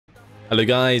Hello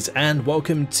guys, and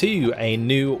welcome to a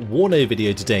new WARNO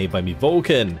video today by me,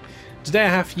 Vulcan. Today I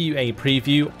have for you a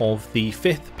preview of the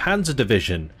 5th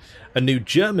Panzerdivision, a new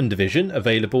German division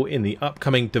available in the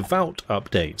upcoming Devout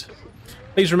update.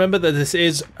 Please remember that this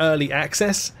is early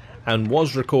access and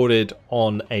was recorded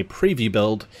on a preview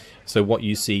build, so what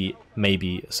you see may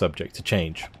be subject to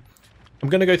change. I'm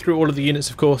going to go through all of the units,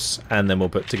 of course, and then we'll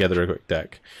put together a quick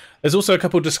deck. There's also a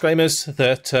couple of disclaimers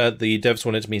that the devs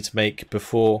wanted me to make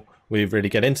before we really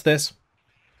get into this.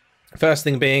 First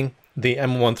thing being, the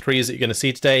M13s that you're going to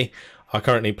see today are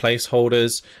currently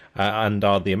placeholders and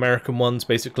are the American ones,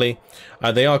 basically.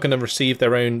 They are going to receive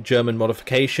their own German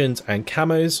modifications and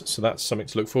camos, so that's something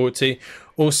to look forward to.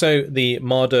 Also, the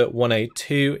Marder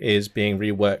 1A2 is being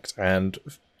reworked and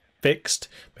fixed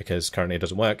because currently it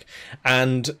doesn't work,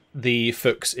 and the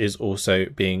Fuchs is also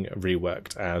being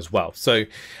reworked as well. So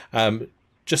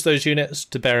just those units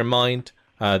to bear in mind.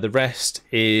 The rest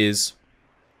is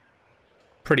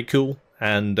pretty cool,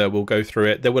 and we'll go through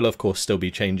it. There will of course still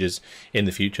be changes in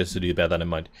the future, so do bear that in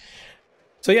mind.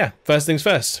 So yeah, first things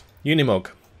first, Unimog.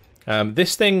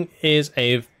 This thing is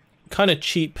a kind of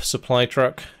cheap supply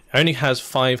truck. It only has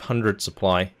 500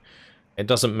 supply. It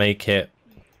doesn't make it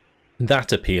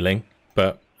that appealing,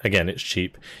 but again, it's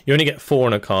cheap. You only get 4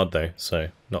 on a card though, so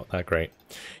not that great.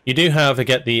 You do, however,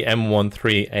 get the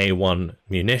M13A1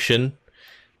 munition,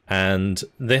 and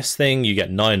this thing you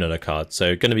get 9 on a card,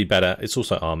 so going to be better. It's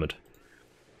also armored.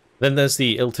 Then there's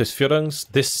the Iltis Führungs.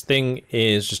 This thing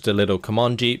is just a little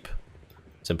command jeep,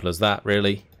 simple as that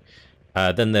really.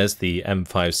 Then there's the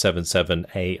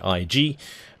M577AIG,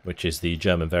 which is the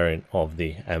German variant of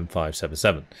the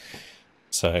M577.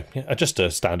 So yeah, just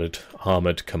a standard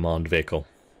armoured command vehicle.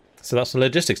 So that's the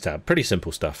logistics tab, pretty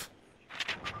simple stuff.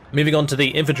 Moving on to the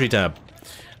infantry tab,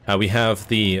 we have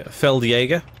the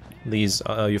Feldjäger. These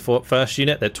are your first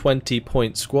unit. They're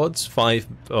 20-point squads,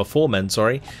 4 men,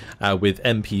 sorry, with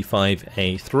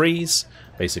MP5A3s,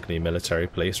 basically military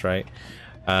police, right?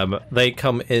 They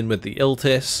come in with the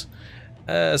Iltis,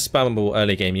 spammable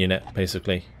early game unit,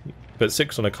 basically, but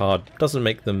 6 on a card doesn't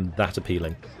make them that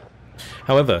appealing.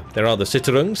 However, there are the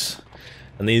Sitterungs,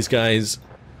 and these guys,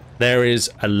 there is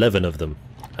 11 of them,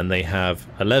 and they have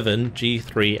 11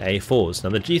 G3A4s. Now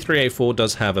the G3A4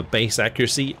 does have a base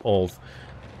accuracy of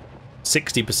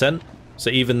 60%, so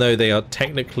even though they are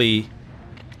technically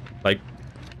like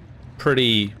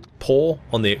pretty poor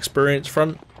on the experience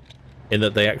front, in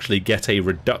that they actually get a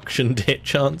reduction to hit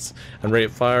chance and rate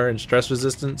of fire and stress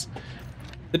resistance,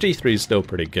 the G3 is still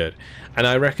pretty good. And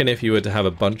I reckon if you were to have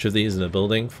a bunch of these in a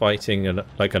building fighting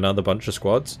like another bunch of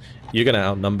squads, you're going to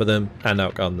outnumber them and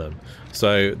outgun them.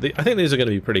 So I think these are going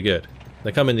to be pretty good.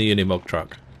 They come in the Unimog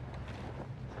truck.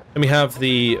 Then we have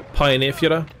the Pioneer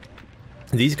Führer.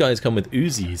 These guys come with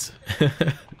Uzis.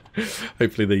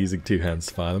 Hopefully they're using 2 hands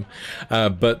to fire them.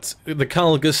 But the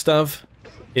Carl Gustav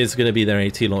is going to be their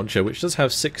AT launcher, which does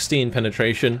have 16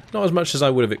 penetration. Not as much as I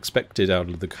would have expected out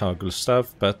of the Carl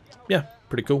Gustav, but yeah,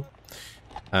 pretty cool.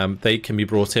 They can be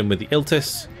brought in with the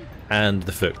Iltis and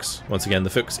the Fuchs. Once again, the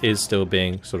Fuchs is still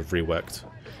being sort of reworked,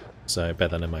 so bear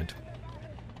that in mind.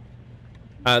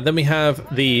 Then we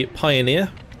have the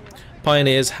Pioneer.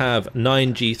 Pioneers have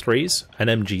 9 G3s, an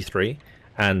MG3,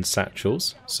 and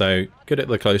satchels, so good at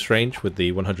the close range with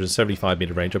the 175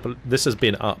 meter range, but this has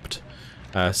been upped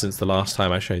since the last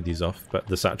time I showed these off, but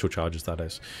the satchel charges, that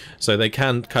is. So they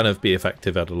can kind of be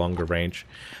effective at a longer range.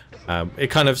 It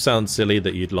kind of sounds silly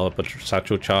that you'd lob a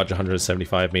satchel charge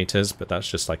 175 meters, but that's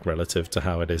just like relative to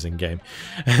how it is in game.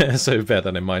 So bear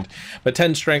that in mind. But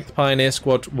 10 strength Pioneer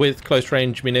squad with close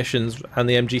range munitions and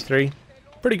the MG3,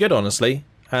 pretty good honestly.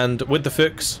 And with the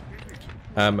Fuchs,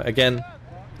 again,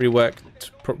 rework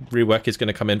is going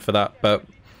to come in for that, but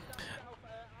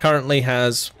currently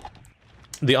has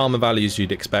the armor values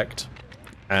you'd expect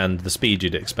and the speed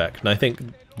you'd expect, and I think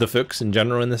the Fuchs in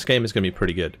general in this game is going to be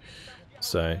pretty good.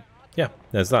 So yeah,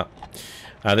 there's that.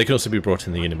 They can also be brought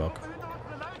in the Unimog.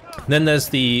 Then there's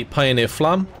the Pioneer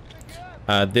Flamme.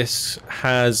 This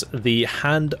has the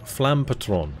Hand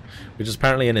Flammpatron, which is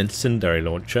apparently an incendiary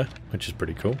launcher, which is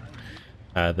pretty cool,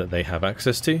 that they have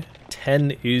access to.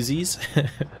 10 Uzis.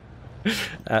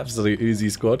 Absolute Uzi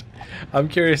squad. I'm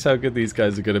curious how good these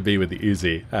guys are going to be with the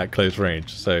Uzi at close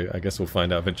range, so I guess we'll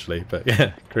find out eventually, but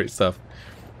yeah, great stuff.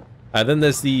 Then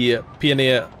there's the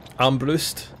Pioneer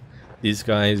Armbrust. These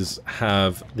guys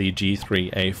have the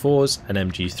G3A4s, an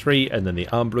MG3, and then the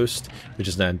Armbrust, which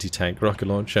is an anti-tank rocket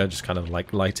launcher, just kind of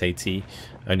like light AT,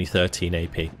 only 13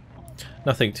 AP.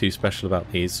 Nothing too special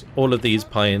about these. All of these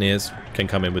Pioneers can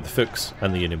come in with the Fuchs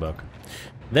and the Unimog.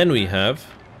 Then we have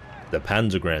the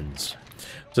Panzergrens.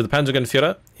 So the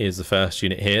Panzergrenführer is the first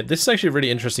unit here. This is actually a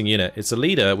really interesting unit. It's a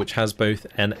leader which has both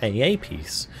an AA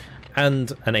piece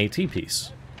and an AT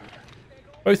piece.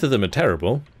 Both of them are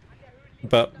terrible,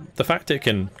 but the fact it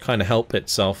can kind of help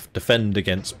itself defend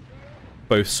against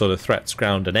both sort of threats,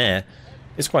 ground and air,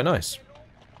 is quite nice.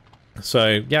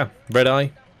 So yeah, Red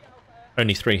Eye,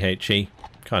 only 3 HE,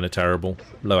 kind of terrible,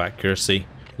 low accuracy,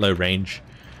 low range,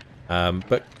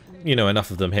 but you know, enough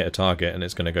of them hit a target and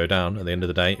it's going to go down at the end of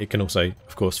the day. It can also,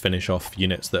 of course, finish off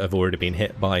units that have already been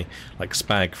hit by, like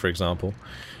Spag, for example.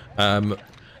 Then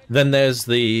there's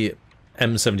the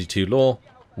M72 Law,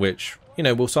 which, you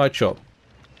know, will sideshot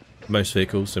most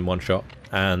vehicles in one shot,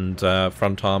 and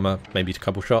front armor, maybe a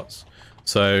couple shots.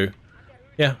 So,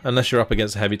 yeah, unless you're up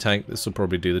against a heavy tank, this will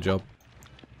probably do the job.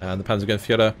 And the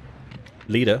Panzerdivision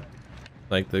leader,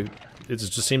 like it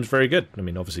just seems very good. I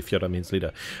mean, obviously Fjodor means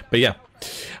leader. But yeah,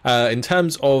 in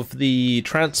terms of the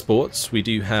transports, we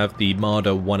do have the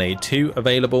Marder 1A2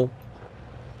 available.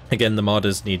 Again, the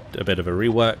Marders need a bit of a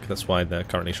rework. That's why they're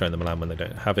currently showing the Milan when they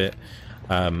don't have it.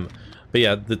 But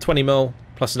yeah, the 20mm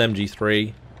plus an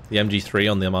MG3. The MG3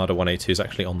 on the Marder 1A2 is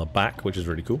actually on the back, which is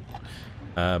really cool.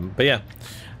 But yeah,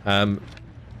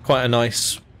 quite a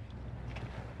nice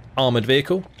armoured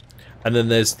vehicle. And then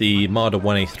there's the Marder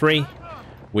 1A3,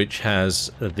 which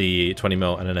has the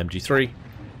 20mm and an MG3.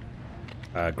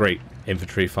 Great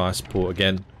infantry fire support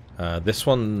again. This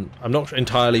one, I'm not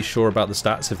entirely sure about the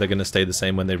stats, if they're going to stay the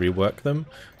same when they rework them,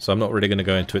 so I'm not really going to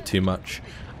go into it too much,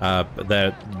 but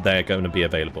they're going to be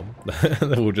available.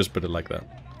 We'll just put it like that.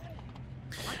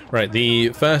 Right, the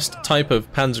first type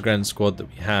of Panzergren squad that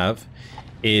we have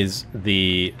is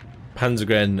the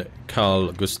Panzergren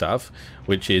Carl Gustav,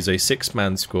 which is a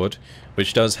 6-man squad,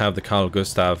 which does have the Carl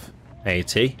Gustav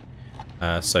AT,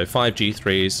 so 5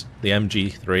 G3s, the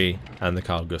MG3 and the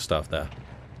Carl Gustav there.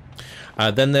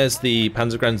 Then there's the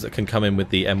Panzergrens that can come in with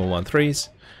the M113s.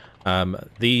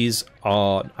 These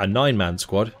are a 9-man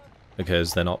squad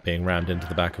because they're not being rammed into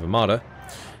the back of a Marder,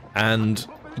 and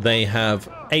they have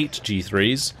 8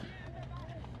 G3s,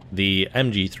 the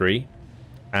MG3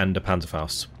 and a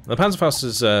Panzerfaust. The Panzerfaust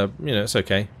is, you know, it's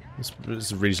okay.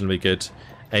 It's a reasonably good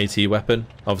AT weapon.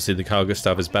 Obviously the Carl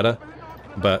Gustav is better,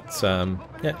 but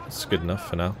yeah, it's good enough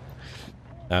for now.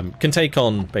 Can take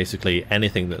on basically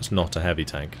anything that's not a heavy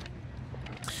tank.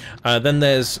 Then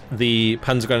there's the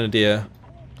Panzergrenadier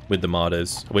with the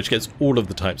Marders, which gets all of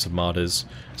the types of Marders.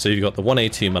 So you've got the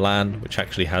 1A2 Milan, which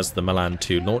actually has the Milan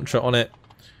 2 launcher on it,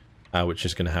 which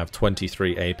is going to have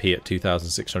 23 AP at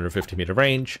 2,650 meter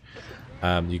range.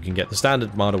 You can get the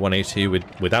standard Marder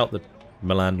 1A2 without the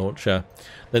Milan launcher.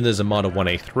 Then there's a Marder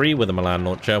 1A3 with a Milan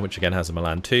launcher, which again has a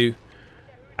Milan 2,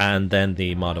 and then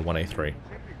the Marder 1A3.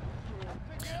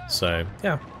 So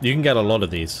yeah, you can get a lot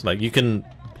of these. Like, you can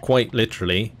quite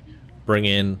literally bring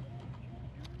in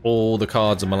all the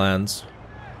cards and Milans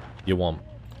you want.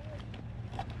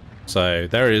 So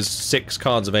there is 6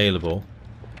 cards available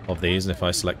of these, and if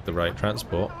I select the right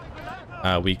transport,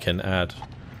 we can add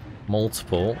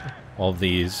multiple of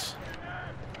these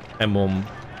M1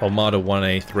 or Marder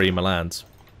 1A3 Milans.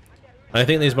 I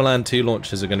think these Milan 2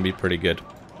 launches are going to be pretty good,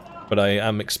 but I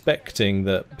am expecting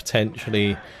that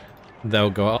potentially they'll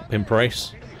go up in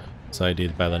price, so I do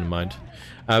bear that in mind.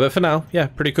 But for now, yeah,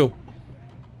 pretty cool.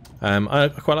 I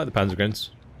quite like the Panzergrens,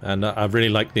 and I really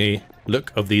like the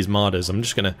look of these Marders. I'm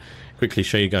just going to quickly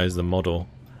show you guys the model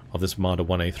of this Marder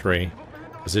 1A3,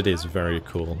 because it is very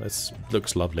cool. It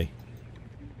looks lovely.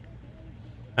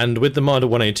 And with the Marder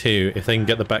 1A2, if they can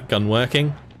get the back gun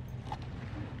working,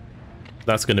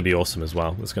 that's going to be awesome as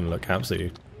well. It's going to look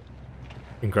absolutely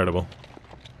incredible.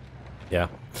 Yeah.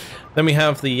 Then we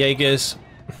have the Jaegers.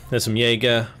 There's some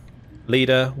Jaeger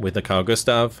leader with the Carl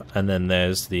Gustav, and then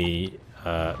there's the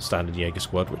standard Jaeger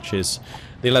squad, which is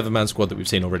the 11-man squad that we've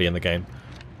seen already in the game.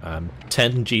 10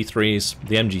 G3s,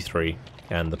 the MG3,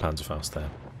 and the Panzerfaust there.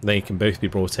 They can both be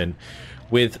brought in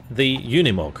with the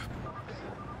Unimog.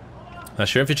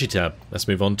 That's your infantry tab. Let's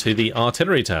move on to the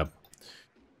artillery tab.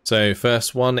 So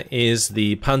first one is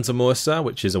the Panzermörser,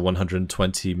 which is a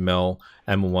 120mm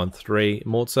M113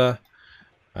 mortar.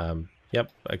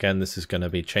 Yep, again, this is going to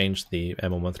be changed, the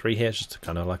M113 here, just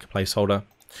kind of like a placeholder.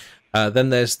 Then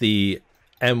there's the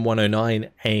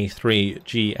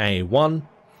M109A3GA1,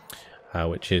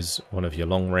 which is one of your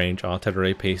long-range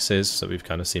artillery pieces that we've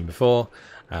kind of seen before,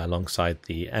 alongside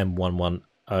the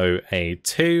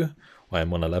M110A2, or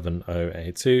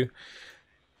M111A2,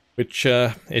 which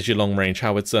is your long-range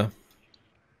howitzer.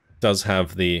 Does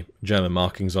have the German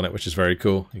markings on it, which is very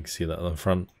cool. You can see that on the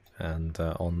front and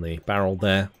on the barrel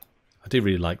there. I do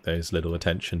really like those little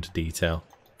attention to detail.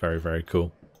 Very, very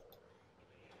cool.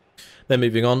 Then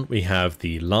moving on, we have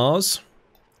the Lars,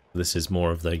 This is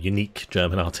more of the unique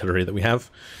German artillery that we have.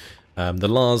 The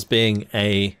Lars being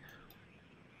a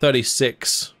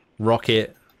 36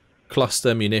 rocket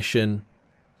cluster munition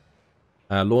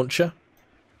launcher.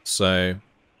 So,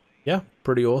 yeah,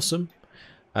 pretty awesome.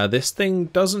 This thing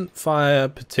doesn't fire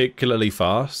particularly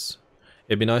fast.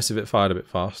 It'd be nice if it fired a bit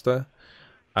faster.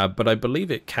 But I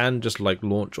believe it can just like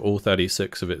launch all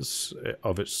 36 of its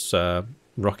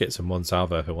rockets in one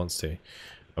salvo if it wants to,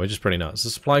 which is pretty nuts. The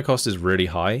supply cost is really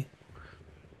high,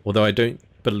 although I don't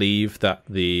believe that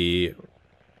the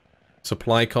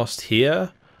supply cost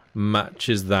here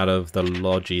matches that of the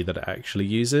Logi that it actually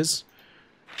uses,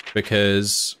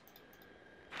 because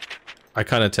I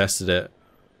kind of tested it.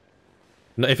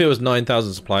 If it was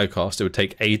 9,000 supply cost, it would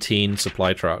take 18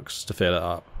 supply trucks to fill it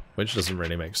up, which doesn't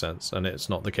really make sense, and it's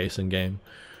not the case in game,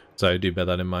 so do bear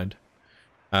that in mind.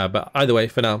 But either way,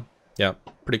 for now, yeah,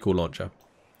 pretty cool launcher.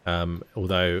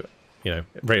 Although, you know,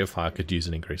 rate of fire could use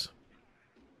an increase.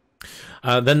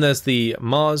 Then there's the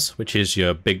Mars, which is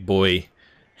your big boy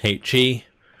HE.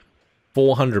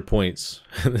 400 points.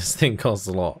 This thing costs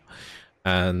a lot.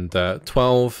 And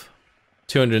 12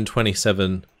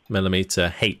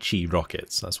 227mm HE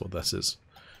rockets. That's what this is.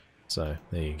 So,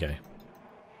 there you go.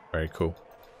 Very cool.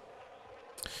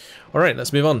 Alright,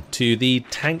 let's move on to the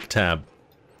tank tab.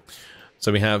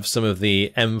 So we have some of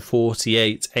the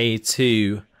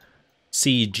M48A2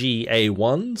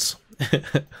 CGA1s.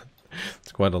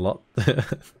 It's quite a lot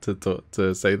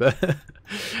to say there.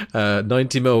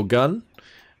 90mm gun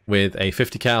with a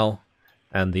 50 cal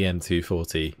and the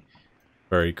M240.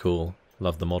 Very cool.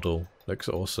 Love the model. Looks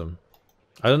awesome.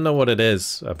 I don't know what it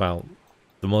is about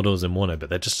the models in WARNO, but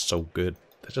they're just so good.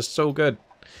 They're just so good.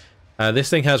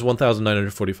 This thing has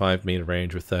 1,945 meter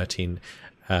range with 13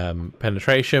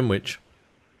 penetration, which,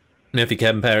 if you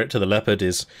compare it to the Leopard,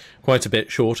 is quite a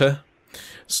bit shorter.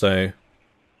 So,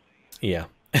 yeah.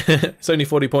 It's only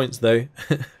 40 points, though.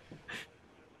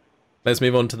 Let's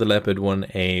move on to the Leopard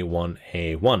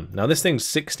 1A1A1. Now, this thing's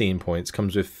 16 points,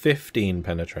 comes with 15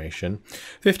 penetration.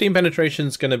 15 penetration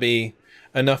is going to be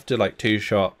enough to, like,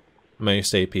 two-shot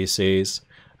most APCs,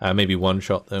 maybe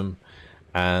one-shot them,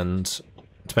 and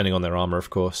depending on their armor, of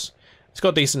course. It's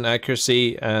got decent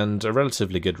accuracy and a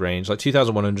relatively good range. Like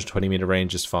 2,120 meter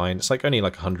range is fine. It's like only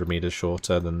like 100 meters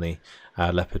shorter than the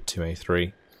Leopard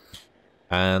 2A3.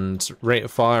 And rate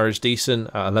of fire is decent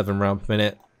at 11 round per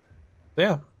minute.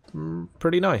 Yeah,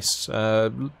 pretty nice.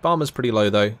 Armor's pretty low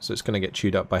though, so it's going to get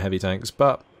chewed up by heavy tanks.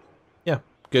 But yeah,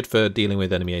 good for dealing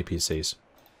with enemy APCs.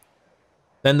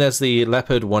 Then there's the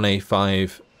Leopard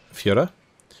 1A5 Führer.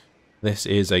 This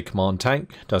is a command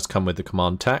tank. It does come with the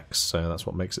command tax, so that's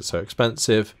what makes it so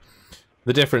expensive.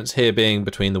 The difference here being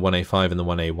between the 1A5 and the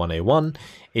 1A1A1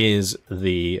 is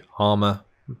the armor.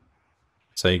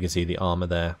 So you can see the armor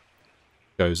there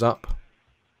goes up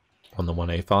on the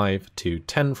 1A5 to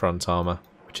 10 front armor,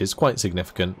 which is quite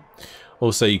significant.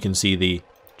 Also, you can see the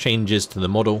changes to the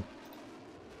model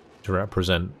to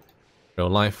represent real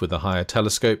life with a higher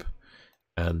telescope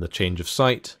and the change of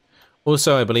sight.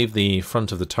 Also, I believe the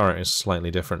front of the turret is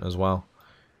slightly different as well.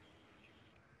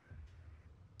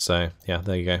 So, yeah,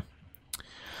 there you go.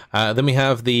 Then we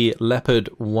have the Leopard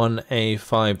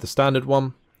 1A5, the standard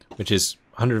one, which is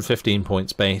 115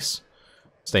 points base.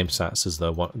 Same stats as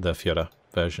the Führer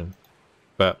version.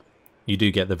 But you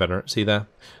do get the veterancy there.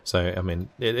 So, I mean,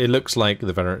 it looks like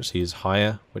the veterancy is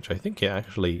higher, which I think it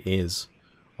actually is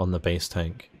on the base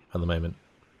tank at the moment.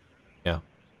 Yeah.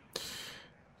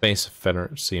 Base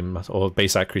veterancy, or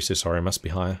base accuracy, sorry, must be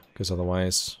higher, because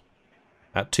otherwise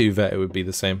at 2 vet it would be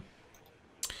the same.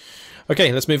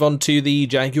 Okay, let's move on to the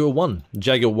Jaguar 1.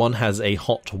 Jaguar 1 has a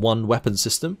Hot 1 weapon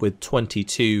system with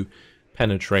 22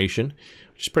 penetration,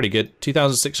 which is pretty good.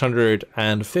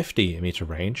 2,650 meter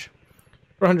range.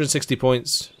 For 160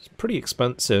 points, it's pretty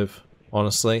expensive,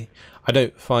 honestly. I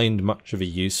don't find much of a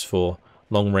use for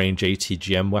long-range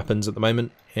ATGM weapons at the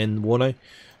moment in WARNO.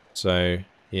 So,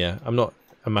 yeah, I'm not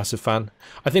a massive fan.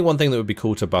 I think one thing that would be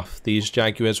cool to buff these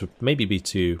Jaguars would maybe be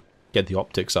to get the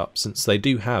optics up, since they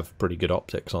do have pretty good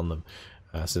optics on them,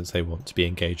 since they want to be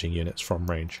engaging units from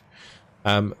range.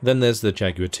 Then there's the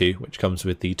Jaguar 2, which comes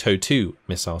with the TOW 2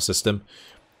 missile system,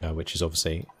 which is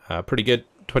obviously pretty good.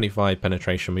 25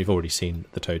 penetration. We've already seen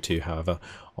the TOW 2, however,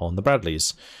 on the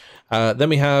Bradleys. Then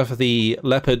we have the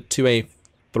Leopard 2A3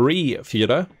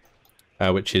 Führer,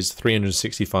 which is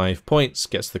 365 points,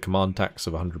 gets the command tax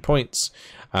of 100 points.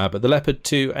 But the Leopard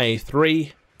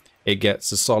 2A3, it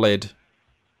gets a solid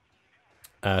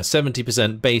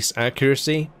 70% base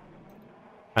accuracy,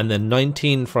 and then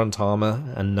 19 front armor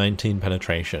and 19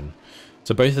 penetration.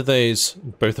 So both of those,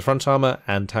 both the front armor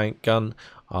and tank gun,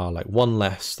 are like one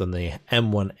less than the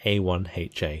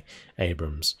M1A1HA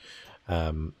Abrams.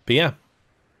 But yeah,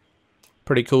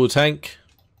 pretty cool tank.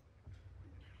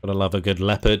 Gotta love a good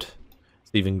Leopard.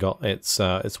 It's even got its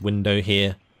window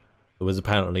here. It was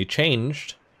apparently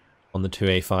changed on the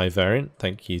 2A5 variant.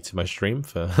 Thank you to my stream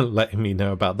for letting me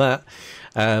know about that.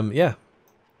 Yeah.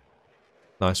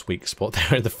 Nice weak spot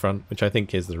there at the front, which I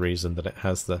think is the reason that it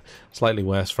has the slightly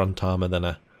worse front armor than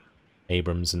a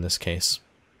Abrams in this case.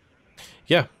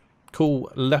 Yeah,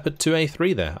 cool Leopard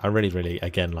 2A3 there. I really,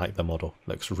 again, like the model.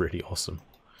 Looks really awesome.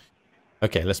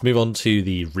 Okay, let's move on to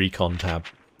the Recon tab.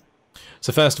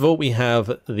 So first of all, we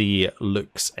have the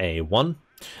Lux A1.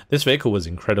 This vehicle was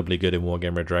incredibly good in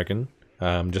Warhammer Dragon,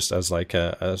 just as like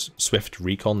a swift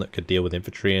recon that could deal with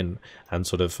infantry and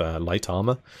sort of light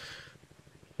armor.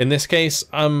 In this case,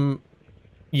 I'm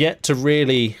yet to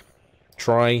really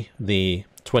try the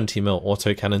 20mm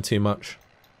autocannon too much,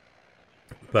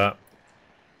 but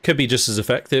could be just as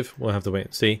effective. We'll have to wait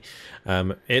and see.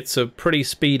 It's a pretty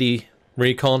speedy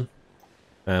recon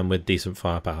with decent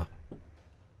firepower.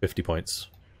 50 points.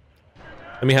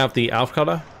 Then we have the Alpha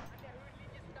color.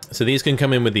 So these can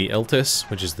come in with the Iltis,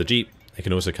 which is the Jeep. They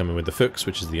can also come in with the Fuchs,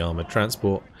 which is the armored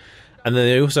transport. And then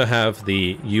they also have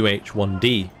the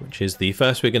UH-1D, which is the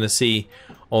first we're going to see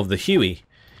of the Huey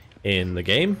in the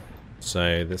game.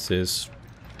 So this is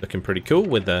looking pretty cool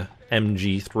with the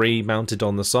MG3 mounted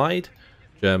on the side.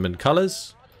 German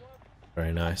colours.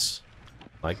 Very nice.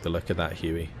 Like the look of that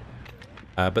Huey.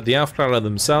 But the Alpha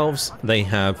themselves, they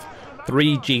have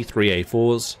 3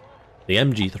 G3A4s, the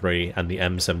MG3 and the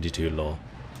M72 Law.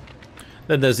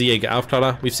 Then there's the Jaeger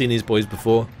Alpha. We've seen these boys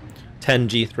before. 10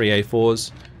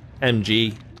 G3A4s,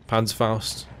 MG,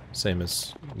 Panzerfaust, same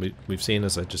as we've seen,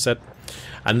 as I just said.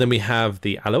 And then we have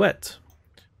the Alouette.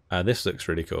 This looks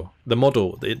really cool. The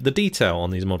model, the detail on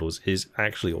these models is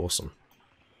actually awesome.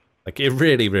 Like, it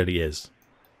really is.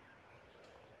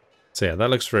 So yeah, that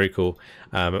looks very cool.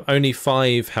 Only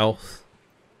 5 health.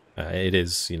 It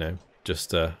is, you know,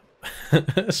 just a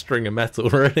string of metal,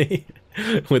 really,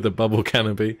 with a bubble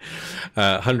canopy.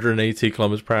 180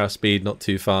 kilometers per hour speed, not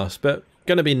too fast, but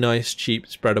going to be nice, cheap,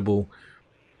 spreadable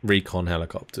recon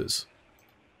helicopters.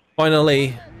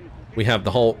 Finally, we have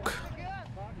the Hulk,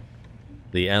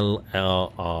 the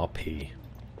LRRP.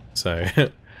 So,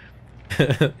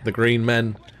 the green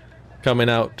men coming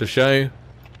out to show.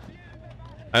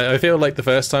 I feel like the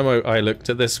first time I looked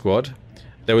at this squad,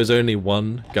 there was only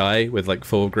one guy with like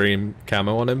full green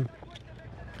camo on him,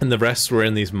 and the rest were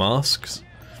in these masks.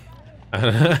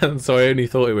 And so I only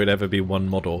thought it would ever be one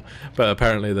model, but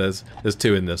apparently there's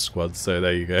 2 in this squad, so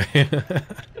there you go.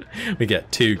 We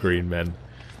get 2 green men,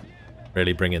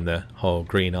 really bringing the whole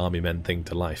green army men thing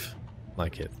to life.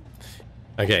 Like it.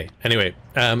 Okay, anyway,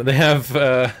 they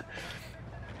have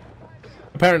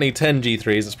apparently 10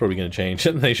 G3s. That's probably going to change.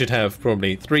 They should have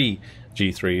probably 3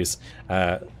 G3s,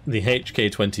 the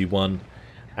HK21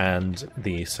 and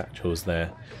the satchels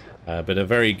there, but a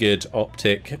very good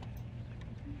optic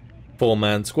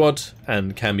 4-man squad,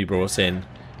 and can be brought in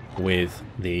with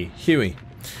the Huey.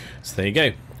 So there you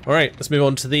go. Alright, let's move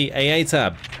on to the AA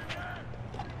tab.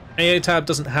 AA tab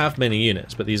doesn't have many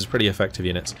units, but these are pretty effective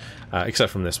units,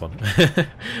 except from this one.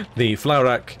 The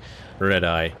Flaurak Red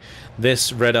Eye.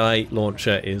 This Red Eye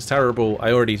launcher is terrible.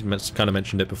 I already kind of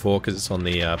mentioned it before because it's on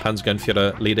the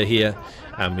Panzerdivision leader here,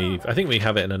 and I think we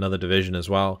have it in another division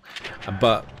as well.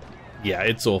 But yeah,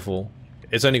 it's awful.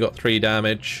 It's only got 3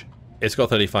 damage. It's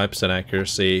got 35%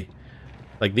 accuracy.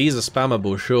 Like, these are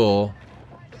spammable, sure.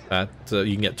 That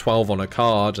you can get 12 on a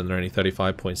card, and they're only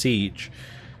 35 points each.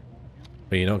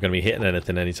 But you're not going to be hitting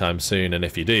anything anytime soon, and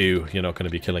if you do, you're not going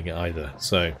to be killing it either.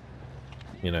 So,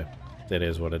 you know, it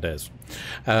is what it is.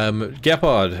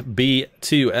 Gepard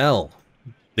B2L.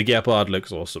 The Gepard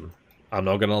looks awesome. I'm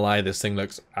not going to lie, this thing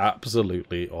looks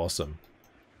absolutely awesome.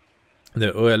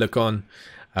 The Oerlikon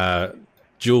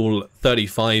dual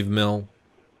 35mm.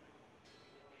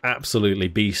 Absolutely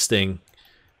beasting.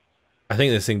 I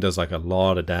think this thing does like a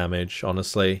lot of damage,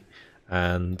 honestly.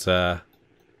 And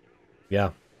yeah,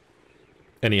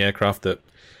 any aircraft that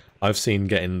I've seen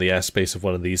get in the airspace of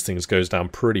one of these things goes down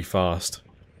pretty fast.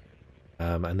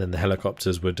 And then the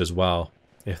helicopters would as well,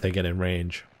 if they get in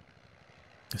range.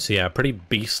 So yeah, pretty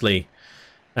beastly.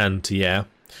 And yeah,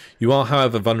 you are,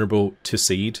 however, vulnerable to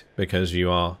seed because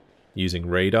you are using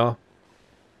radar.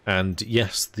 And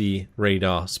yes, the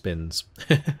radar spins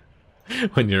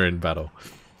when you're in battle.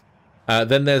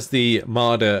 Then there's the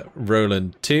Marder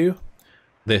Roland 2.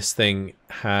 This thing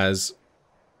has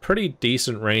pretty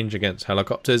decent range against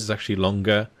helicopters. It's actually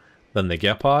longer than the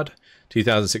Gepard.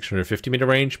 2,650 meter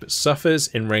range, but suffers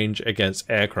in range against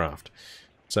aircraft.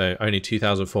 So only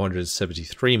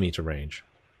 2,473 meter range.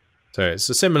 So it's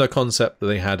a similar concept that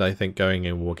they had, I think, going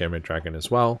in Wargaming Dragon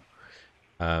as well.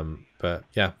 But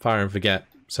yeah, fire and forget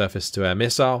surface to air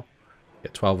missile.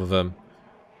 Get 12 of them.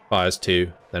 Fires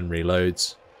 2, then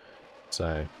reloads.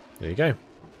 So there you go.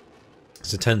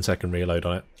 It's a 10-second reload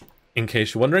on it, in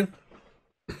case you're wondering.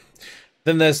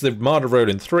 Then there's the Marder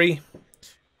Roland 3,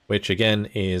 which again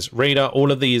is radar. All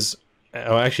of these,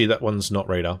 oh actually that one's not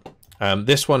radar.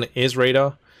 This one is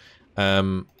radar.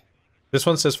 This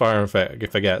one says fire and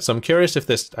forget. So I'm curious if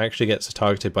this actually gets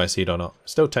targeted by seed or not.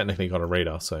 Still technically got a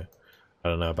radar, so I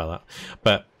don't know about that.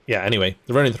 But yeah, anyway,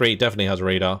 the Ronin 3 definitely has a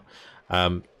radar.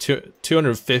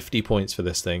 250 points for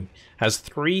this thing. Has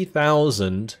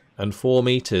 3,004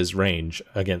 meters range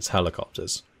against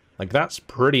helicopters. Like, that's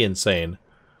pretty insane.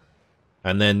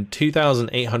 And then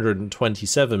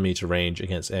 2,827 meter range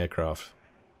against aircraft.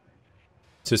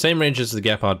 So same range as the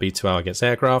Gepard B2R against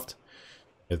aircraft.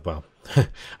 Well,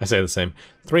 I say the same.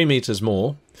 3 meters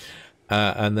more.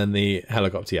 And then the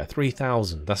helicopter, yeah,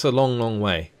 3,000. That's a long, long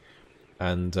way.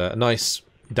 And nice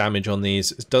damage on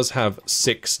these. It does have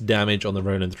 6 damage on the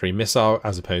Roland 3 missile,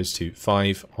 as opposed to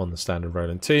 5 on the standard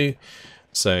Roland 2.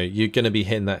 So you're going to be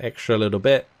hitting that extra little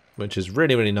bit, which is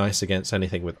really, really nice against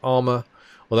anything with armor.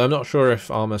 Although I'm not sure if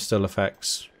armor still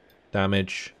affects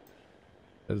damage.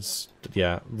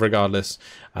 Yeah, regardless.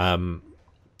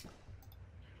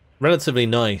 Relatively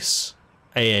nice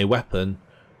AA weapon,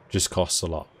 just costs a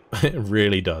lot. It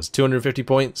really does. 250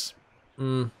 points?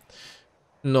 Not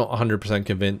 100%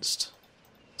 convinced.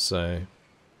 So,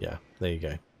 yeah, there you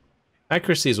go.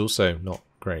 Accuracy is also not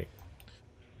great.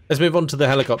 Let's move on to the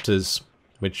helicopters,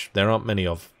 which there aren't many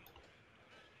of.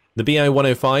 The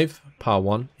BO-105, Par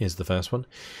 1, is the first one.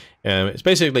 It's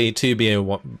basically 2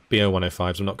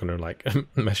 BO-105s. I'm not going to like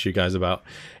mess you guys about.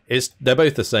 They're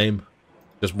both the same.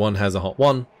 Just one has a Hot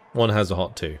 1, one has a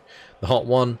Hot 2. The Hot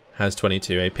 1 has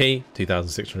 22 AP,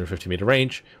 2,650 meter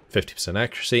range, 50%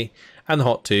 accuracy, and the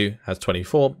Hot 2 has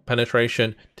 24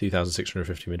 penetration,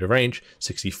 2,650 meter range,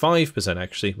 65%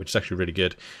 accuracy, which is actually really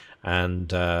good.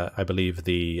 And I believe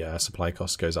the supply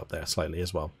cost goes up there slightly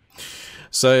as well.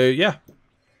 So yeah,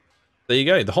 there you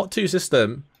go. The Hot 2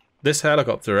 system, this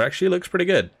helicopter actually looks pretty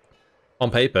good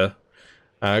on paper.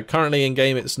 Currently in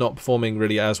game, it's not performing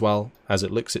really as well as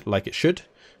it looks like it should,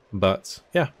 but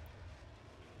yeah,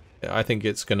 I think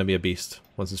it's going to be a beast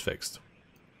once it's fixed.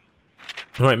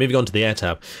 All right, moving on to the air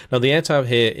tab. Now the air tab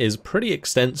here is pretty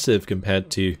extensive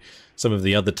compared to some of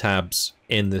the other tabs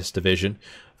in this division.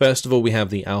 First of all, we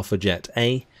have the Alpha Jet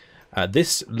A.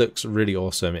 This looks really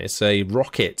awesome. It's a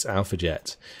rocket Alpha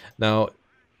Jet. Now,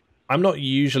 I'm not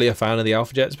usually a fan of the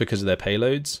Alpha Jets because of their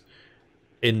payloads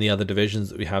in the other divisions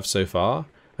that we have so far.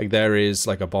 Like, there is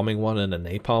like a bombing one and a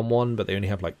napalm one, but they only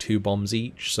have like 2 bombs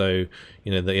each, so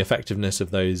you know the effectiveness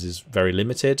of those is very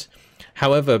limited.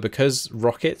 However, because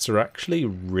rockets are actually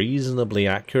reasonably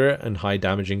accurate and high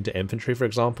damaging to infantry, for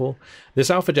example, this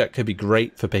Alpha Jet could be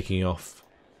great for picking off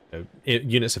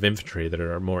units of infantry that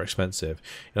are more expensive,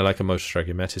 you know, like a motor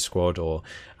striker Metis squad, or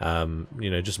you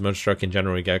know, just motor stroke in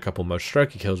general. You get a couple motor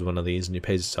striker kills with one of these and it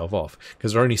pays itself off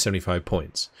because they're only 75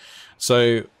 points.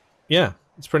 So yeah,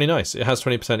 it's pretty nice. It has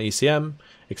 20% ECM,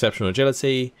 exceptional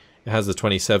agility. It has the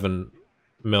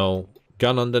 27mm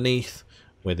gun underneath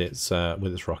with its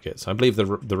rockets. I believe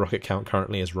the rocket count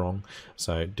currently is wrong,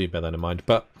 so do bear that in mind.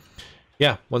 But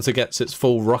yeah, once it gets its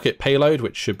full rocket payload,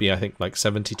 which should be I think like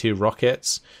 72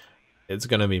 rockets, it's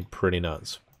going to be pretty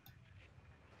nuts.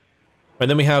 And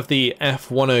then we have the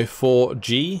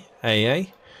F-104G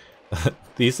AA.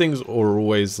 These things are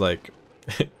always like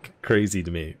crazy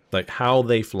to me. Like, how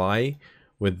they fly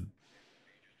with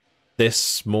this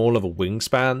small of a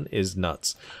wingspan is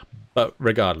nuts. But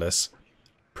regardless,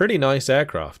 pretty nice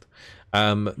aircraft.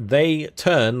 They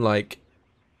turn like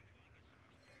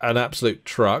an absolute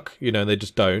truck, you know, they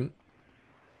just don't,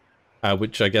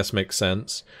 which I guess makes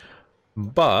sense.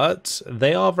 But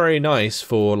they are very nice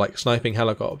for like sniping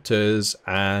helicopters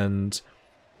and,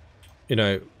 you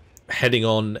know, heading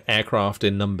on aircraft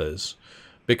in numbers,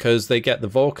 because they get the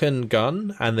Vulcan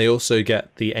gun and they also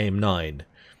get the AIM-9.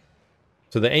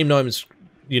 So the AIM-9's,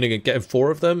 you know, getting 4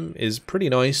 of them is pretty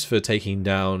nice for taking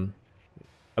down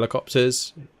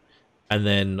helicopters. And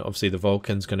then obviously the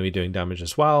Vulcan's going to be doing damage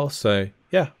as well. So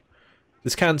yeah,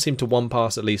 this can seem to one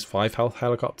pass at least 5 health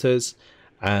helicopters.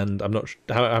 And I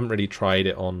haven't really tried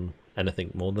it on anything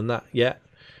more than that yet,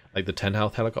 like the 10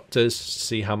 health helicopters, to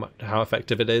see how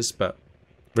effective it is. But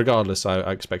regardless, I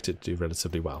expect it to do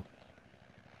relatively well.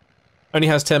 Only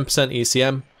has 10%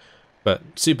 ECM, but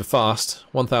super fast,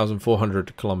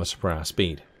 1,400 km/h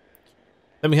speed.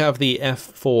 Then we have the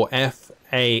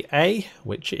F4FAA,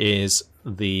 which is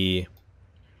the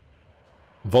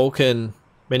Vulcan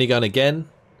minigun again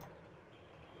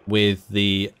with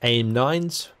the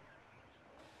AIM-9s.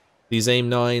 These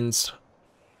AIM-9s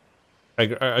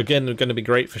are again going to be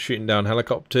great for shooting down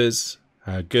helicopters,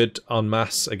 good en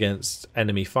masse against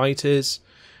enemy fighters.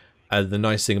 The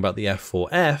nice thing about the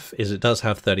F4F is it does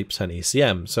have 30%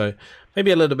 ECM, so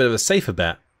maybe a little bit of a safer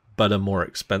bet, but a more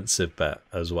expensive bet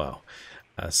as well.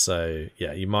 So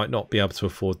yeah, you might not be able to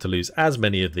afford to lose as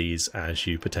many of these as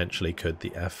you potentially could the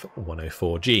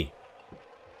F104G.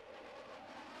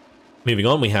 Moving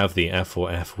on, we have the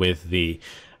F4F with the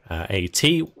AT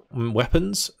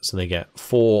weapons. So they get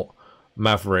 4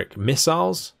 Maverick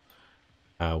missiles,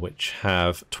 which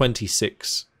have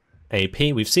 26 AP.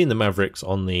 We've seen the Mavericks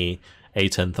on the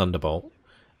A10 Thunderbolt.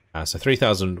 So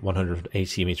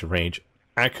 3,180 meter range.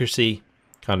 Accuracy,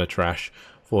 kind of trash,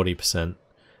 40%.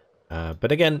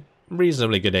 But again,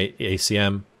 reasonably good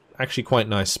ACM. Actually quite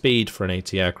nice speed for an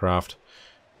AT aircraft.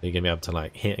 You're going to be able to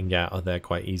like hit and get out of there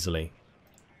quite easily.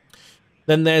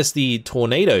 Then there's the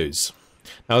Tornadoes.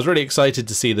 Now, I was really excited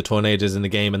to see the Tornadoes in the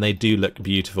game, and they do look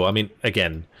beautiful. I mean,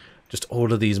 again, just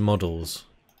all of these models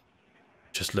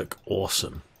just look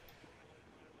awesome.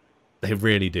 They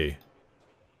really do.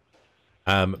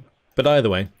 But either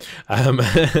way,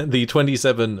 the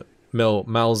 27mm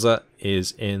Mauser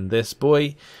is in this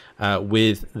boy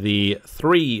with the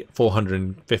 3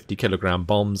 450 kilogram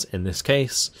bombs in this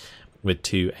case, with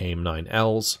 2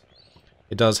 AIM-9Ls.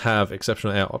 It does have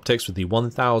exceptional air optics with the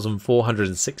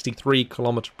 1,463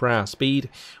 km/h speed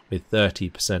with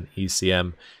 30%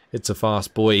 ECM. It's a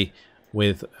fast boy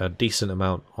with a decent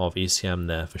amount of ECM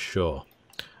there for sure.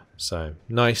 So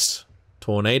nice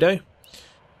Tornado.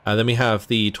 Then we have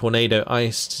the Tornado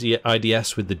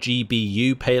IDS with the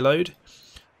GBU payload.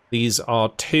 These are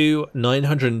 2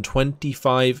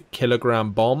 925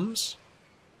 kilogram bombs,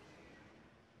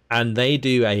 and they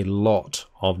do a lot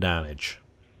of damage.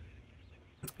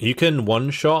 You can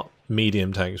one-shot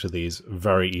medium tanks with these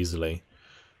very easily.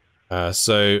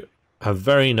 So a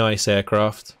very nice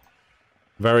aircraft,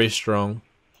 very strong,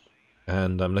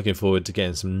 and I'm looking forward to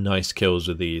getting some nice kills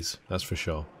with these, that's for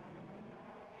sure.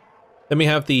 Then we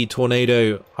have the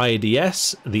Tornado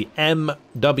IDS, the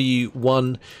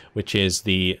MW1, which is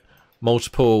the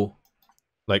multiple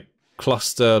like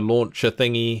cluster launcher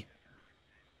thingy.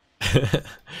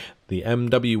 The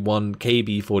MW1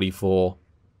 KB44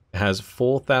 has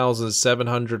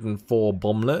 4,704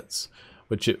 bomblets,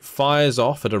 which it fires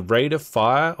off at a rate of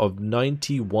fire of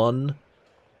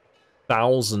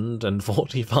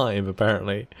 91,045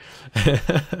 apparently.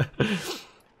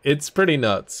 It's pretty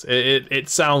nuts. It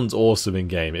sounds awesome in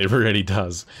game. It really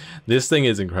does. This thing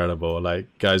is incredible. Like,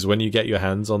 guys, when you get your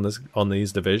hands on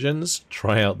these divisions,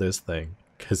 try out this thing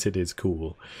because it is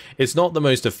cool. It's not the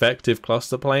most effective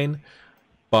cluster plane,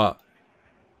 but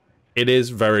it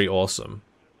is very awesome.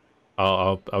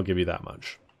 I'll give you that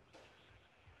much.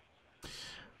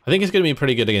 I think it's going to be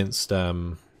pretty good against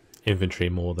infantry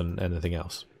more than anything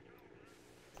else.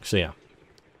 So yeah,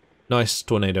 nice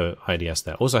Tornado IDS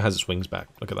there. Also has its wings back.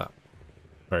 Look at that.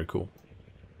 Very cool.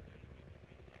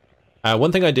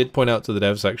 One thing I did point out to the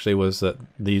devs actually was that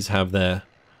these have their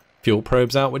fuel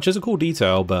probes out, which is a cool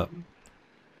detail, but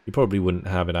you probably wouldn't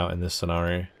have it out in this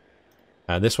scenario.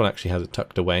 This one actually has it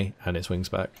tucked away and its wings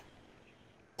back.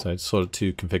 So it's sort of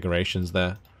 2 configurations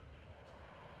there.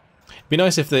 It'd be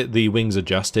nice if the wings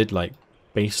adjusted, like,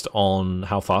 based on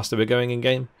how fast they were going in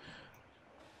game.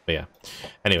 But yeah.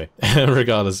 Anyway,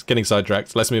 regardless, getting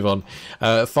sidetracked. Let's move on.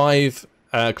 5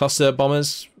 cluster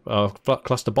bombers,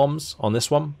 cluster bombs on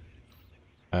this one.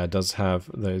 Does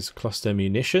have those cluster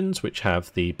munitions, which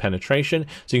have the penetration.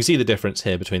 So you can see the difference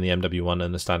here between the MW1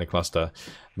 and the standard cluster.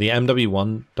 The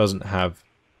MW1 doesn't have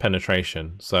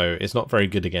penetration, so it's not very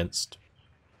good against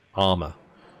armor,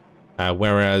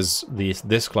 whereas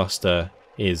this cluster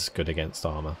is good against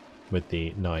armor with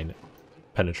the 9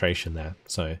 penetration there.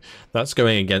 So that's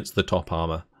going against the top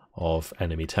armor of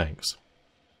enemy tanks.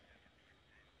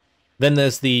 Then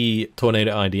there's the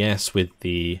Tornado IDS with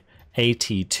the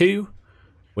AT2,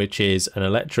 which is an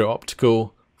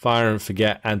electro-optical fire and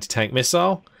forget anti-tank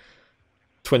missile,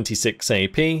 26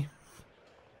 AP,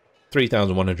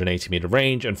 3,180 meter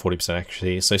range and 40%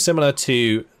 accuracy. So similar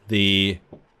to the,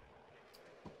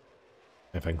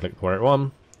 if I can click the right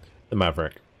one, the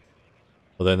Maverick.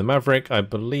 Although the Maverick, I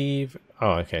believe,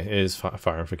 oh okay, it is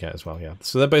fire and forget as well, yeah.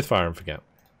 So they're both fire and forget.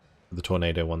 The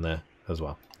Tornado one there as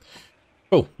well.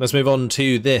 Cool, let's move on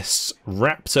to this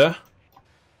Raptor.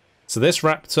 So this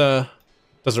Raptor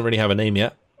doesn't really have a name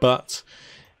yet, but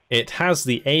it has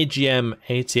the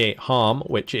AGM-88 Harm,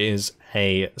 which is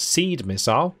a seed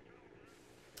missile.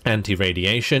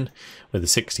 anti-radiation with a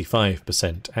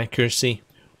 65% accuracy.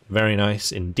 Very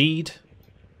nice indeed.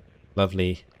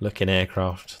 Lovely looking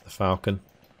aircraft, the Falcon.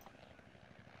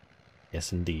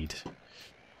 Yes, indeed.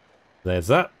 There's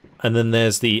that. And then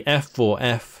there's the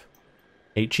F4F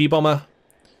HE bomber,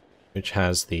 which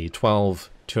has the 12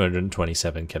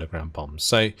 227 kilogram bombs.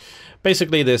 So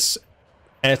basically this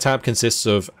air tab consists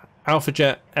of Alpha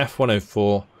Jet,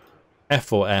 F104,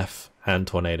 F4F, and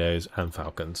Tornadoes and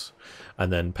Falcons.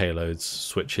 And then payloads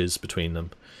switches between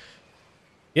them.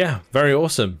 Yeah, very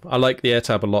awesome. I like the air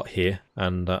tab a lot here,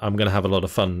 and I'm going to have a lot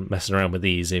of fun messing around with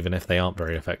these, even if they aren't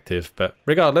very effective. But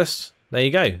regardless, there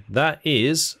you go. That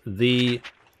is the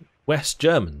West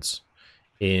Germans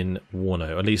in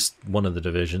WARNO, at least one of the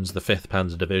divisions, the 5th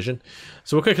Panzer Division.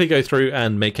 So we'll quickly go through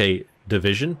and make a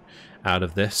division out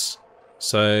of this.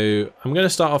 So I'm going to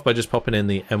start off by just popping in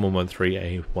the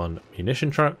M113A1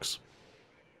 munition trucks.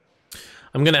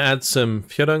 I'm going to add some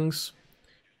Führungs.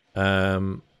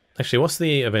 Actually, what's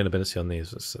the availability on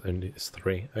these? It's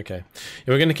 3. Okay. Yeah,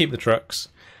 we're going to keep the trucks.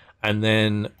 And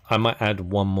then I might add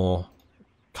one more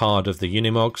card of the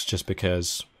Unimogs, just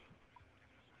because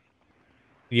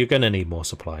you're going to need more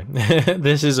supply.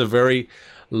 This is a very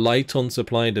light on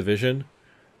supply division,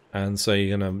 and so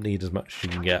you're going to need as much as you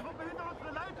can get.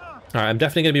 Alright, I'm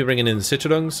definitely going to be bringing in the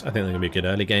Citadungs. I think they're going to be a good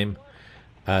early game.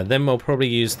 Then we'll probably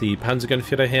use the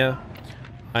Panzerdivision here.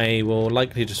 I will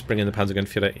likely just bring in the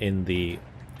Panzerdivision in the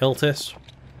Iltis.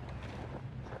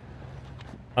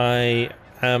 I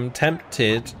am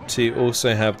tempted to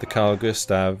also have the Carl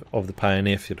Gustav of the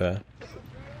Pionierführer.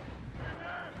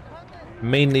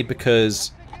 Mainly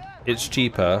because it's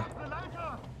cheaper.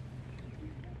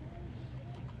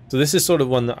 So this is sort of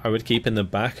one that I would keep in the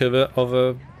back of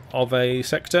a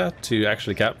sector to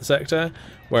actually cap the sector,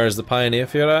 whereas the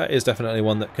Pionierführer is definitely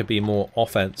one that could be more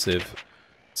offensive.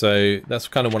 So that's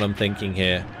kind of what I'm thinking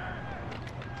here.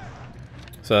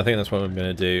 So I think that's what I'm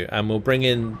going to do, and we'll bring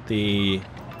in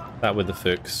that with the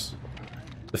Fuchs.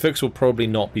 The Fuchs will probably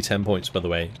not be 10 points, by the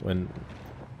way, when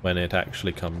it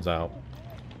actually comes out,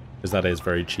 because that is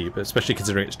very cheap, especially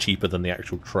considering it's cheaper than the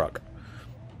actual truck.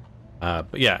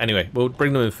 But yeah, anyway, we'll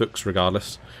bring them in Fuchs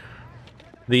regardless.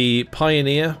 The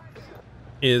Pioneer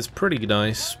is pretty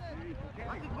nice,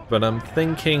 but I'm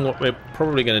thinking what we're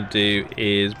probably going to do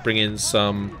is bring in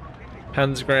some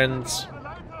Panzergrens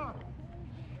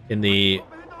in the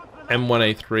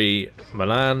M1A3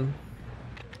 Milan.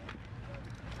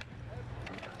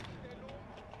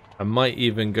 I might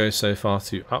even go so far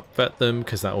to upvet them,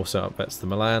 because that also upvets the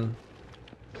Milan.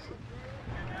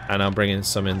 And I'll bring in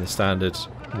some in the standard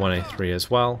 1A3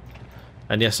 as well.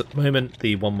 And yes, at the moment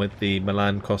the one with the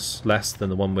Milan costs less than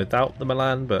the one without the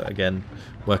Milan, but again,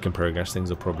 work in progress, things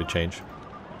will probably change.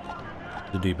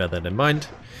 To do bear that in mind.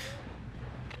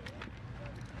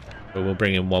 But we'll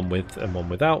bring in one with and one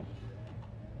without.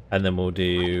 And then we'll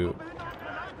do,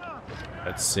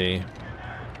 let's see,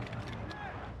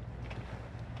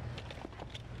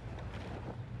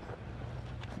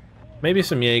 maybe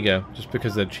some Jaeger, just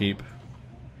because they're cheap.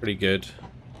 Pretty good.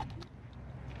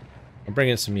 I'll bring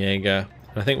in some Jaeger.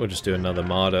 I think we'll just do another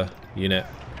Marder unit.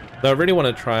 Though I really want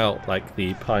to try out like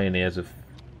the Pioneers of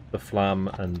the Flam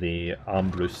and the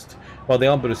Armbrust. Well, the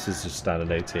Armbrust is just standard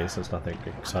AT, so it's nothing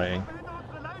exciting.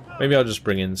 Maybe I'll just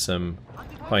bring in some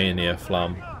Pioneer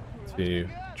Flam to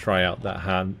try out that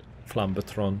hand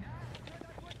Flambatron.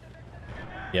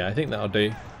 Yeah, I think that'll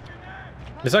do.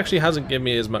 This actually hasn't given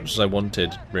me as much as I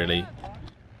wanted, really.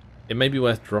 It may be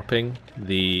worth dropping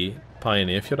the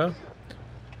Pionierführer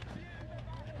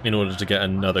in order to get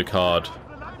another card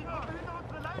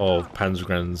of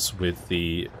Panzergrens with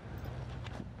the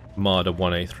Marder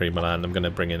 1A3 Milan. I'm going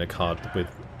to bring in a card with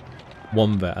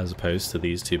 1 vet as opposed to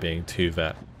these two being 2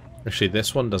 vet. Actually,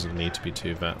 this one doesn't need to be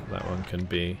 2 vet. That one can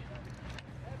be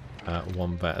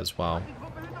 1 vet as well,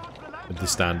 with the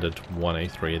standard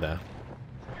 1A3 there.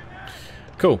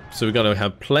 Cool, so we're going to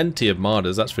have plenty of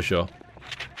Marders, that's for sure.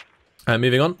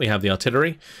 Moving on, we have the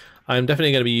artillery. I'm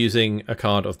definitely going to be using a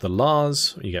card of the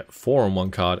Lars. You get 4 on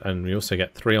 1 card, and we also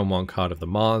get 3 on 1 card of the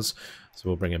Mars. So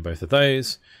we'll bring in both of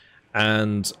those.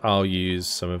 And I'll use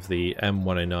some of the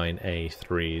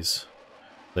M109A3s.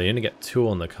 So you only get 2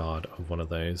 on the card of one of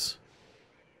those.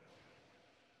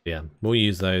 Yeah, we'll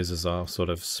use those as our sort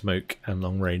of smoke and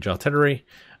long range artillery.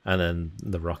 And then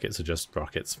the rockets are just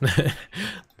rockets.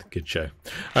 Good show.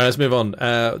 Alright, let's move on.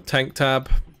 Tank tab.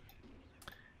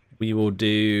 We will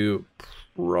do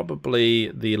probably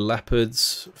the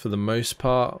Leopards for the most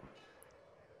part.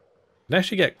 You can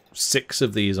actually get 6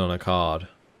 of these on a card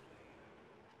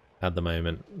at the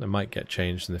moment. They might get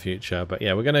changed in the future. But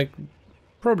yeah, we're going to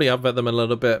probably upvet them a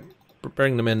little bit.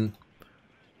 Bring them in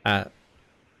at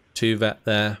 2 vet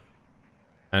there.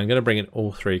 I'm going to bring in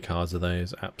all 3 cards of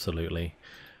those, absolutely.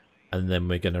 And then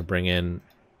we're going to bring in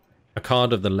a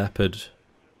card of the Leopard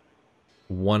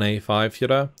 1A5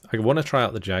 Führer. I want to try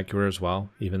out the Jaguar as well,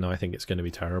 even though I think it's going to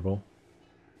be terrible.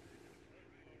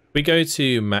 If we go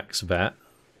to max vet,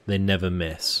 they never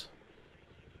miss.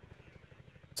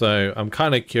 So I'm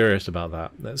kind of curious about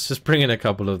that. Let's just bring in a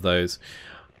couple of those.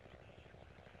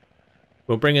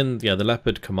 We'll bring in, yeah, the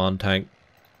Leopard command tank.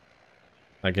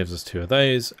 That gives us 2 of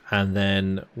those. And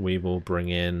then we will bring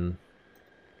in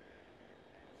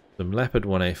some Leopard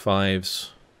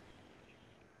 1A5s.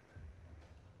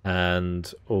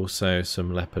 And also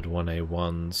some Leopard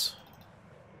 1A1s.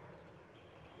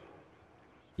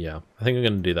 Yeah, I think I'm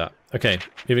going to do that. Okay,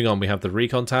 moving on, we have the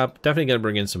Recon tab. Definitely going to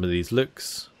bring in some of these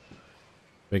looks.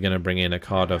 We're going to bring in a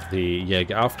card of the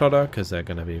Jäger Aufklärer, because they're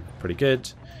going to be pretty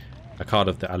good. A card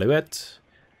of the Alouette.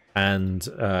 And,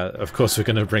 of course, we're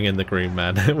going to bring in the Green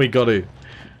Man. We got to.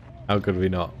 How could we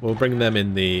not? We'll bring them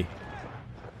in the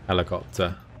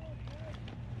helicopter.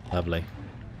 Lovely.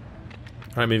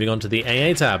 Alright, moving on to the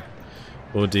AA tab.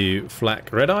 We'll do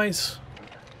Flak Red Eyes.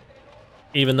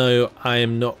 Even though I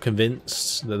am not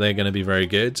convinced that they're going to be very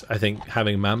good, I think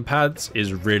having man pads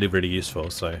is really, really useful.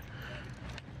 So,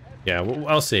 yeah,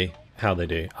 I'll see how they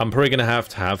do. I'm probably going to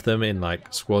have them in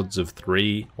like squads of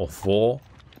 3 or 4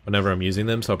 whenever I'm using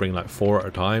them. So I'll bring like 4 at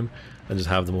a time and just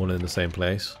have them all in the same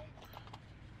place.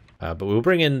 But we'll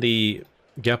bring in the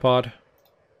Gepard.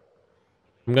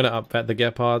 I'm going to up-vet the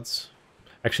Gepards.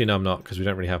 Actually, no, I'm not, because we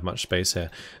don't really have much space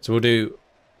here. So we'll do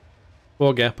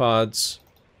 4 Gepards,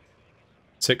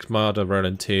 6 Marder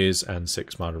Roland 2s, and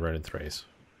 6 Marder Roland 3s.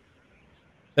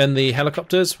 Then the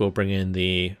helicopters, we'll bring in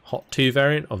the Hot 2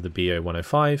 variant of the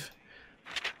BO-105,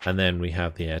 and then we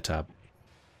have the air tab.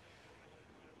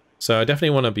 So I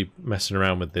definitely want to be messing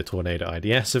around with the Tornado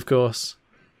IDS, of course.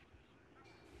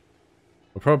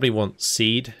 We'll probably want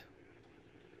Seed.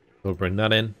 We'll bring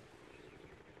that in.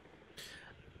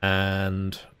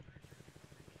 And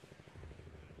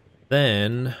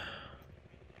then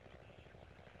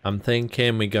I'm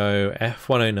thinking we go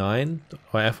F109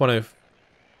 or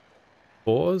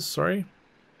F104s, sorry,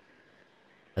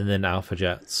 and then Alpha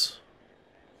Jets.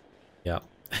 Yeah.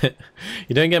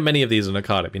 You don't get many of these on a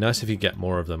card. It'd be nice if you get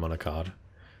more of them on a card.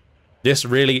 This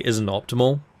really isn't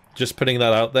optimal. Just putting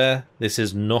that out there. This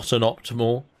is not an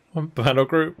optimal battle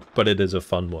group, but it is a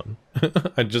fun one.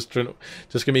 I'm just gonna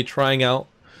be trying out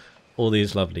all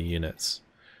these lovely units.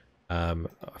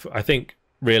 I think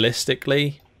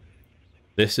realistically,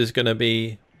 this is going to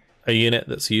be a unit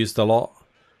that's used a lot.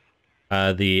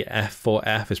 The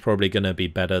F4F is probably going to be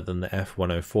better than the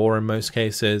F104 in most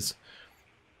cases.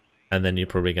 And then you're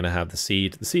probably going to have the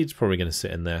Seed. The Seed's probably going to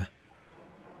sit in there.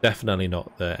 Definitely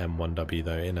not the M1W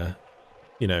though, in a,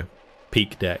 you know,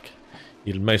 peak deck.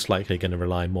 You're most likely going to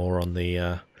rely more on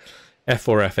the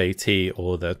F4F-AT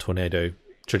or the Tornado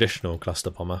traditional cluster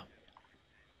bomber.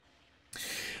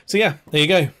 So yeah, there you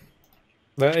go.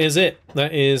 That is it.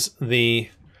 That is the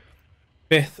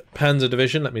 5th Panzer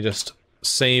Division. Let me just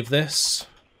save this.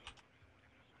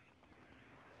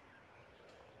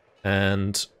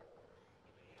 And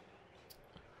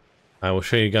I will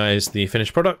show you guys the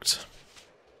finished product.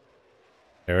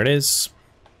 There it is.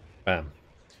 Bam.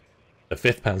 The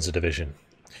 5th Panzer Division.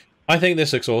 I think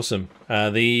this looks awesome.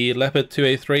 The Leopard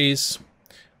 2A3s,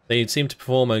 they seem to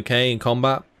perform okay in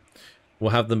combat.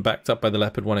 We'll have them backed up by the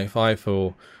Leopard 105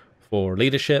 for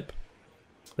leadership.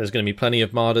 There's going to be plenty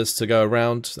of Marders to go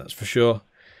around, that's for sure.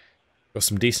 Got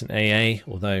some decent AA,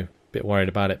 although a bit worried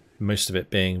about it, most of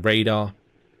it being radar,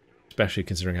 especially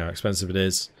considering how expensive it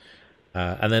is.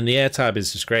 And then the air tab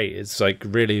is just great. It's like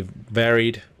really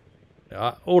varied.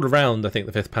 All around, I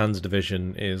think the 5th Panzer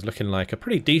Division is looking like a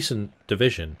pretty decent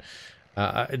division.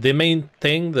 The main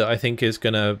thing that I think is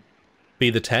going to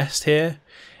be the test here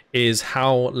is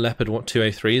how Leopard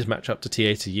 2A3s match up to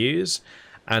TA2Us,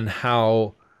 and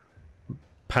how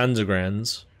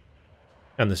Panzergrens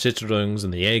and the Citadungs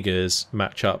and the Jaegers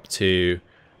match up to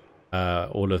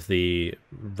all of the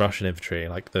Russian infantry,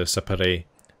 like the Sapere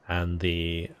and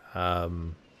the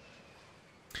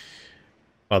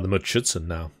Mudschützen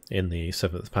now in the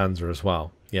 7th Panzer as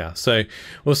well. Yeah, so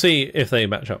we'll see if they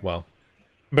match up well.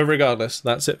 But regardless,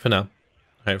 that's it for now.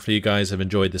 Hopefully you guys have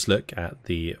enjoyed this look at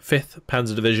the 5th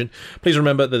Panzer Division. Please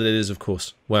remember that it is, of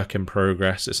course, work in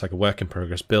progress. It's like a work in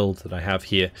progress build that I have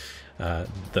here that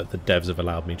the devs have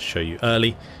allowed me to show you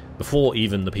early, before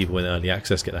even the people in early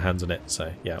access get their hands on it.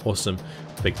 So yeah, awesome.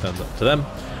 Big thumbs up to them.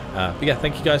 But yeah,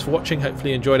 thank you guys for watching.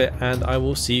 Hopefully you enjoyed it, and I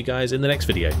will see you guys in the next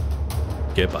video.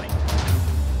 Goodbye.